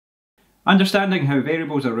Understanding how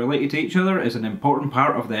variables are related to each other is an important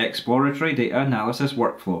part of the exploratory data analysis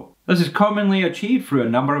workflow. This is commonly achieved through a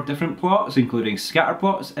number of different plots, including scatter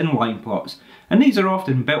plots and line plots, and these are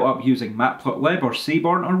often built up using Matplotlib or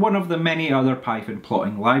Seaborn or one of the many other Python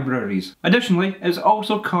plotting libraries. Additionally, it's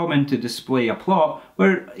also common to display a plot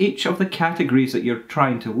where each of the categories that you're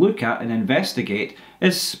trying to look at and investigate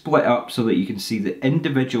is split up so that you can see the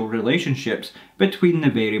individual relationships between the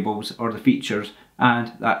variables or the features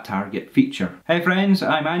and that target feature. Hey friends,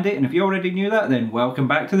 I'm Andy, and if you already knew that, then welcome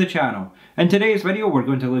back to the channel. In today's video we're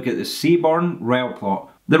going to look at the Seaborn Relplot.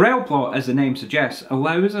 The Relplot, as the name suggests,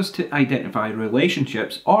 allows us to identify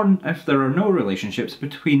relationships, or if there are no relationships,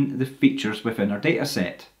 between the features within our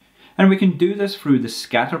dataset. And we can do this through the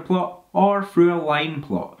scatter plot or through a line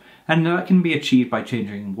plot, and that can be achieved by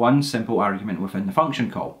changing one simple argument within the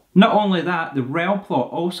function call. Not only that, the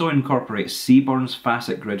Relplot also incorporates Seaborn's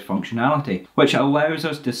facet grid functionality, which allows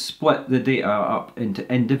us to split the data up into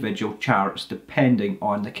individual charts depending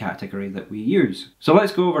on the category that we use. So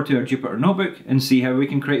let's go over to our Jupyter notebook and see how we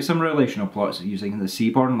can create some relational plots using the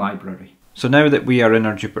Seaborn library. So now that we are in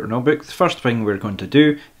our Jupyter notebook, the first thing we're going to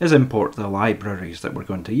do is import the libraries that we're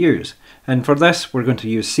going to use. And for this, we're going to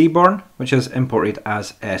use Seaborn, which is imported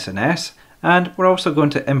as SNS, and we're also going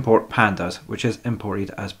to import Pandas, which is imported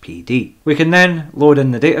as PD. We can then load in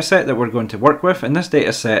the dataset that we're going to work with, and this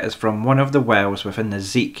dataset is from one of the wells within the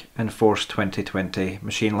Zeek Enforced 2020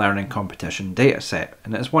 Machine Learning Competition dataset,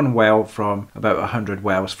 and it's one well from about 100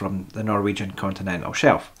 wells from the Norwegian continental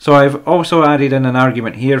shelf. So I've also added in an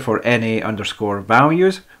argument here for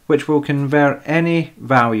NA_values, which will convert any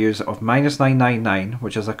values of -999,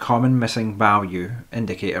 which is a common missing value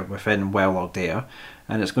indicator within well log data,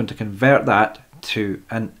 and it's going to convert that to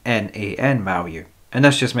an NaN value. And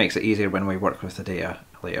this just makes it easier when we work with the data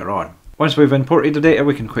later on. Once we've imported the data,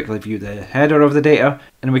 we can quickly view the header of the data,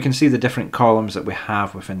 and we can see the different columns that we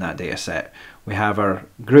have within that data set. We have our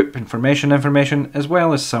group information as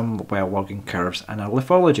well as some well logging curves and a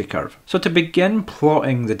lithology curve. So to begin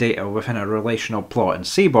plotting the data within a relational plot in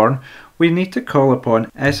Seaborn, we need to call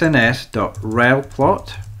upon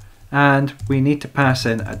sns.relplot, and we need to pass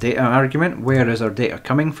in a data argument. Where is our data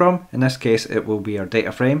coming from? In this case it will be our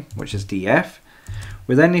data frame, which is df.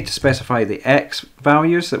 We then need to specify the x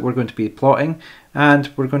values that we're going to be plotting, and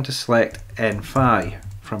we're going to select NumPy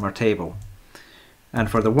from our table. And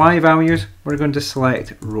for the y values, we're going to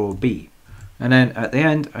select row B. And then at the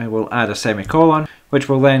end, I will add a semicolon, which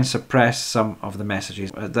will then suppress some of the messages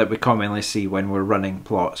that we commonly see when we're running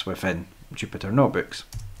plots within Jupyter notebooks.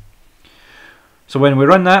 So when we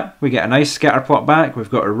run that, we get a nice scatter plot back. We've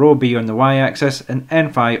got a row B on the y-axis and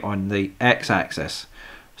NumPy on the x-axis.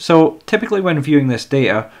 So typically when viewing this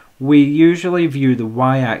data, we usually view the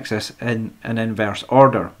y-axis in an inverse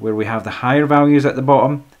order, where we have the higher values at the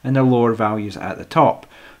bottom and the lower values at the top.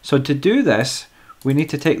 So to do this, we need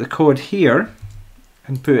to take the code here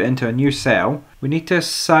and put it into a new cell. We need to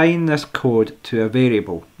assign this code to a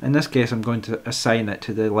variable. In this case, I'm going to assign it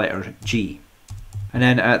to the letter G. And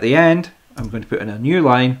then at the end, I'm going to put in a new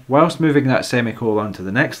line whilst moving that semicolon to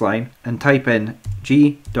the next line and type in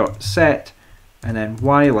g.set and then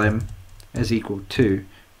ylim is equal to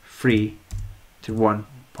 3 to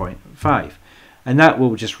 1.5, and that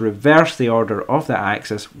will just reverse the order of the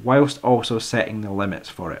axis whilst also setting the limits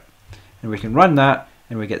for it. And we can run that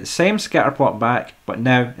and we get the same scatter plot back, but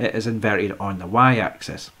now it is inverted on the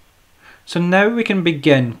y-axis. So now we can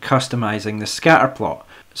begin customizing the scatter plot.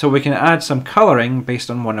 So we can add some colouring based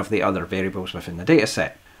on one of the other variables within the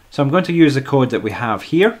dataset. So I'm going to use the code that we have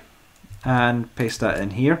here and paste that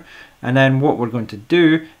in here. And then what we're going to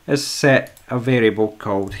do is set a variable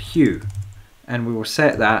called hue. And we will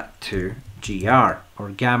set that to GR, or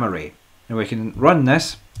gamma ray. And we can run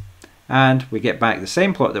this and we get back the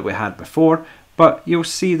same plot that we had before, but you'll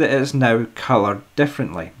see that it is now coloured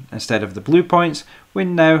differently. Instead of the blue points, we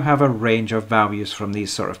now have a range of values from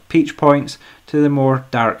these sort of peach points to the more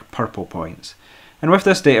dark purple points. And with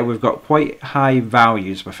this data, we've got quite high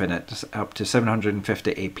values within it, up to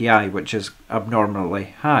 750 API, which is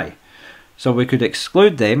abnormally high. So we could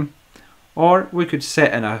exclude them, or we could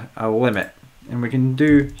set in a limit. And we can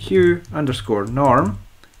do hue_norm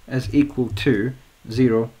is equal to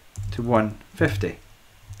 0 to 150.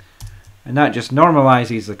 And that just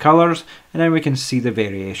normalizes the colours, and then we can see the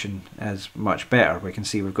variation as much better. We can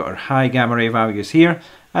see we've got our high gamma ray values here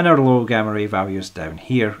and our low gamma ray values down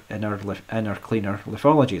here in our cleaner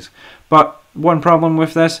lithologies. But one problem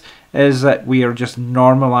with this is that we are just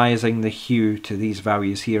normalizing the hue to these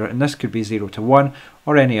values here, and this could be 0 to 1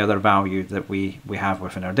 or any other value that we have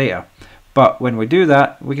within our data. But when we do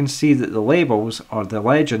that, we can see that the labels or the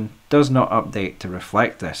legend does not update to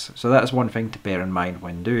reflect this. So that's one thing to bear in mind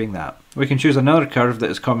when doing that. We can choose another curve that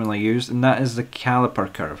is commonly used, and that is the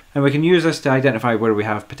caliper curve. And we can use this to identify where we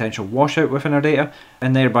have potential washout within our data,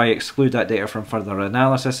 and thereby exclude that data from further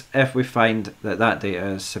analysis if we find that that data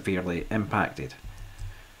is severely impacted.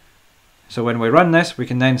 So when we run this, we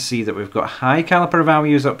can then see that we've got high caliper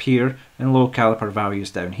values up here and low caliper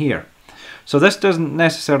values down here. So this doesn't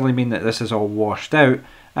necessarily mean that this is all washed out,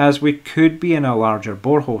 as we could be in a larger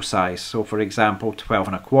borehole size. So for example,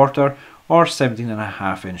 12.25 or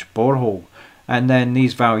 17.5 inch borehole. And then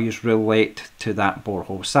these values relate to that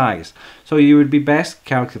borehole size. So you would be best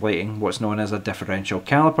calculating what's known as a differential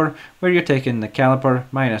caliper, where you're taking the caliper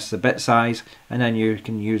minus the bit size, and then you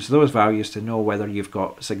can use those values to know whether you've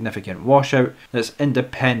got significant washout that's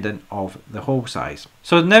independent of the hole size.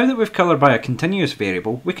 So now that we've coloured by a continuous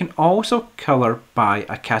variable, we can also colour by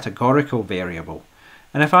a categorical variable.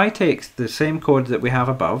 And if I take the same code that we have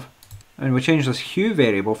above, and we change this hue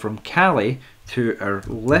variable from Cali to our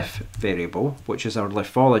lith variable, which is our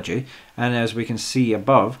lithology, and as we can see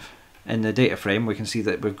above in the data frame, we can see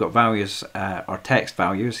that we've got values, or text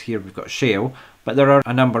values. Here we've got shale, but there are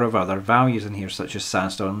a number of other values in here, such as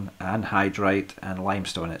sandstone and hydrite and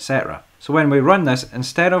limestone, etc. So when we run this,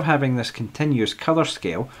 instead of having this continuous colour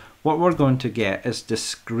scale, what we're going to get is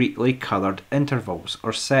discretely coloured intervals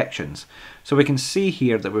or sections. So we can see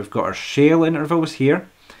here that we've got our shale intervals here,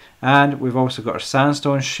 and we've also got our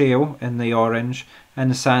sandstone shale in the orange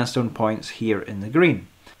and the sandstone points here in the green.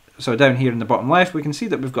 So down here in the bottom left, we can see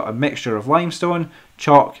that we've got a mixture of limestone,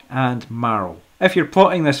 chalk and marl. If you're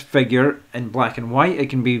plotting this figure in black and white,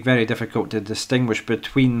 it can be very difficult to distinguish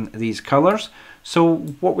between these colours. So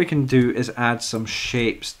what we can do is add some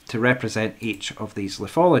shapes to represent each of these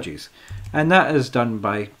lithologies. And that is done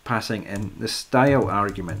by passing in the style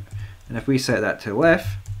argument. And if we set that to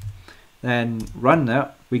left, then run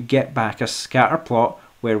that, we get back a scatter plot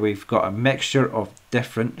where we've got a mixture of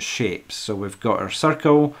different shapes. So we've got our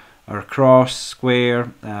circle, our cross,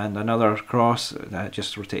 square, and another cross that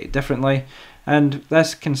just rotated differently. And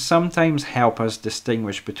this can sometimes help us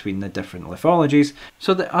distinguish between the different lithologies.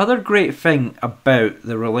 So the other great thing about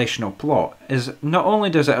the relational plot is not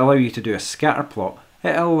only does it allow you to do a scatter plot,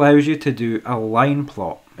 it allows you to do a line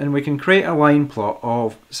plot. And we can create a line plot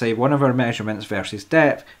of, say, one of our measurements versus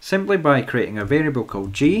depth simply by creating a variable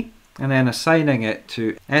called g and then assigning it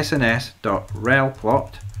to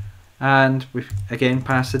sns.relplot, and we again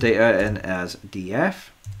pass the data in as df.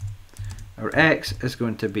 Our x is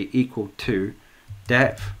going to be equal to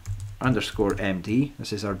depth underscore md,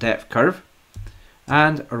 this is our depth curve,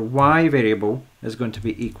 and our y variable is going to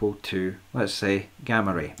be equal to, let's say,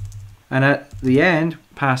 gamma ray. And at the end,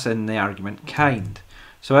 pass in the argument kind.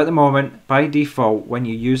 So at the moment, by default, when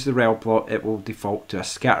you use the rel plot, it will default to a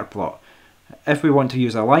scatter plot. If we want to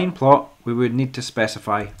use a line plot, we would need to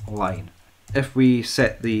specify line. If we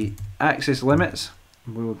set the axis limits,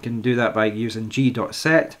 we can do that by using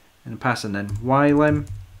g.set and passing in ylim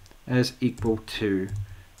is equal to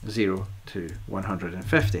 0 to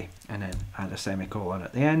 150, and then add a semicolon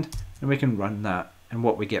at the end, and we can run that, and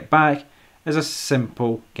what we get back is a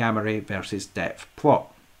simple gamma ray versus depth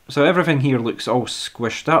plot. So everything here looks all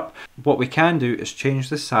squished up. What we can do is change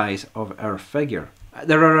the size of our figure.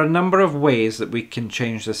 There are a number of ways that we can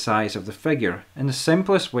change the size of the figure, and the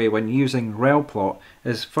simplest way when using relplot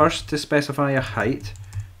is first to specify a height,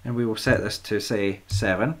 and we will set this to, say,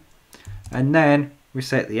 7, and then we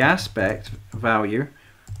set the aspect value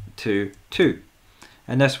to 2,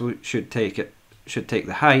 and this should take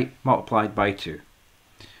the height multiplied by 2.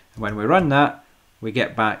 And when we run that, we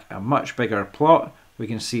get back a much bigger plot. We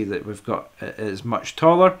can see that it is much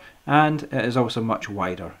taller and it is also much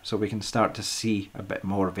wider, so we can start to see a bit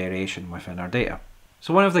more variation within our data.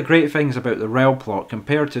 So one of the great things about the rel plot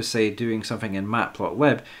compared to, say, doing something in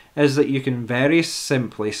matplotlib is that you can very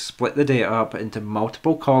simply split the data up into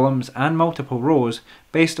multiple columns and multiple rows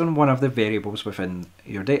based on one of the variables within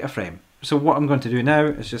your data frame. So what I'm going to do now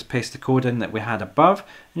is just paste the code in that we had above,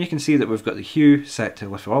 and you can see that we've got the hue set to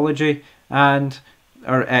lithology and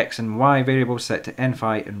our x and y variables set to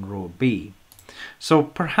NumPy and row B. So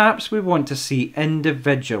perhaps we want to see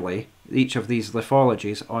individually each of these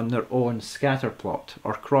lithologies on their own scatter plot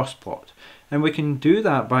or cross plot, and we can do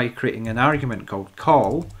that by creating an argument called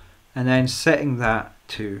call and then setting that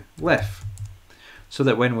to lith, so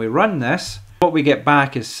that when we run this, what we get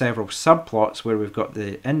back is several subplots where we've got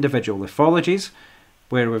the individual lithologies,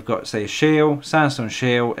 where we've got, say, shale, sandstone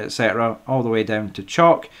shale, etc., all the way down to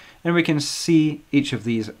chalk, and we can see each of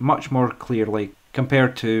these much more clearly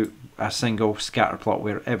compared to a single scatter plot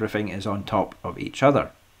where everything is on top of each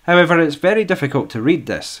other. However, it's very difficult to read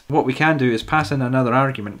this. What we can do is pass in another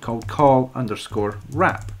argument called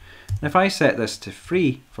call_wrap. And if I set this to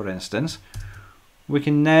free, for instance, we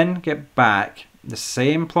can then get back the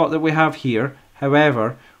same plot that we have here.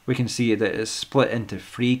 However, we can see that it's split into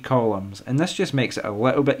 3 columns, and this just makes it a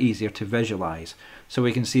little bit easier to visualize. So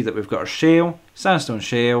we can see that we've got our shale,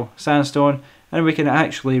 sandstone, and we can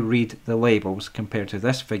actually read the labels compared to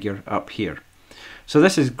this figure up here. So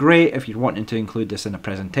this is great if you're wanting to include this in a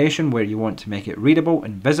presentation where you want to make it readable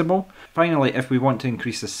and visible. Finally, if we want to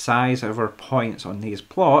increase the size of our points on these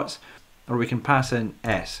plots, or we can pass in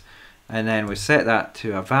S, and then we set that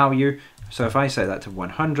to a value. So if I set that to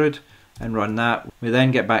 100 and run that, we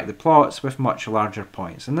then get back the plots with much larger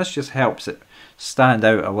points, and this just helps it stand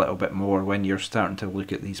out a little bit more when you're starting to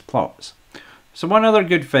look at these plots. So one other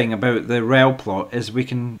good thing about the Relplot is we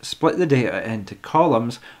can split the data into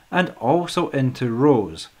columns and also into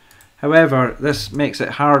rows. However, this makes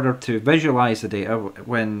it harder to visualize the data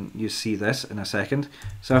when you see this in a second.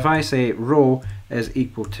 So if I say row is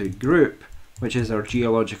equal to group, which is our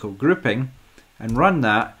geological grouping, and run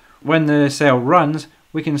that, when the cell runs,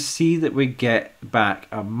 we can see that we get back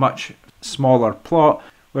a much smaller plot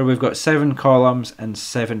where we've got 7 columns and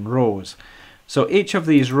 7 rows. So each of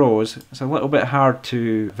these rows is a little bit hard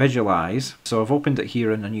to visualize, so I've opened it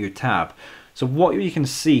here in a new tab. So what you can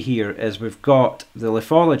see here is we've got the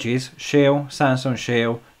lithologies, shale,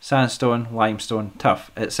 sandstone, limestone,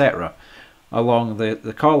 tuff, etc. along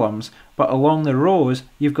the columns, but along the rows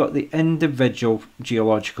you've got the individual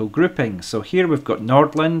geological groupings. So here we've got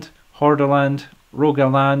Nordland, Hordaland,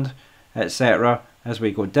 Rogaland, etc. as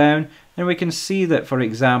we go down, and we can see that, for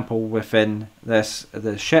example, within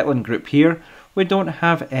the Shetland group here, we don't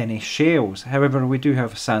have any shales. However, we do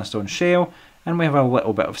have sandstone shale, and we have a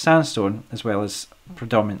little bit of sandstone as well as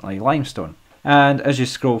predominantly limestone. And as you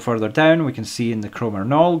scroll further down, we can see in the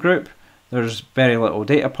Cromer-Knoll group there's very little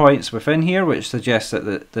data points within here, which suggests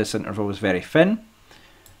that this interval is very thin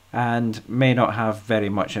and may not have very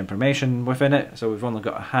much information within it. So we've only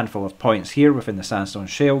got a handful of points here within the sandstone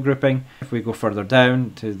shale grouping. If we go further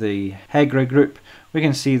down to the Hegra group, we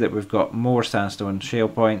can see that we've got more sandstone shale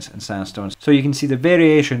points and sandstones. So you can see the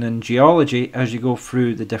variation in geology as you go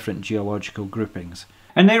through the different geological groupings.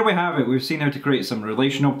 And there we have it. We've seen how to create some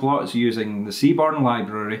relational plots using the Seaborn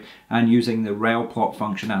library and using the Relplot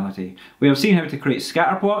functionality. We have seen how to create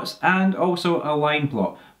scatter plots and also a line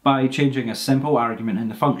plot by changing a simple argument in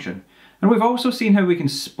the function. And we've also seen how we can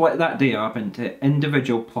split that data up into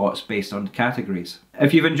individual plots based on categories.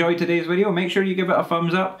 If you've enjoyed today's video, make sure you give it a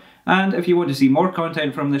thumbs up. And if you want to see more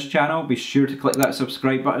content from this channel, be sure to click that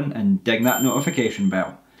subscribe button and ding that notification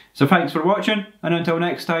bell. So thanks for watching, and until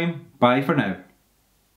next time, bye for now.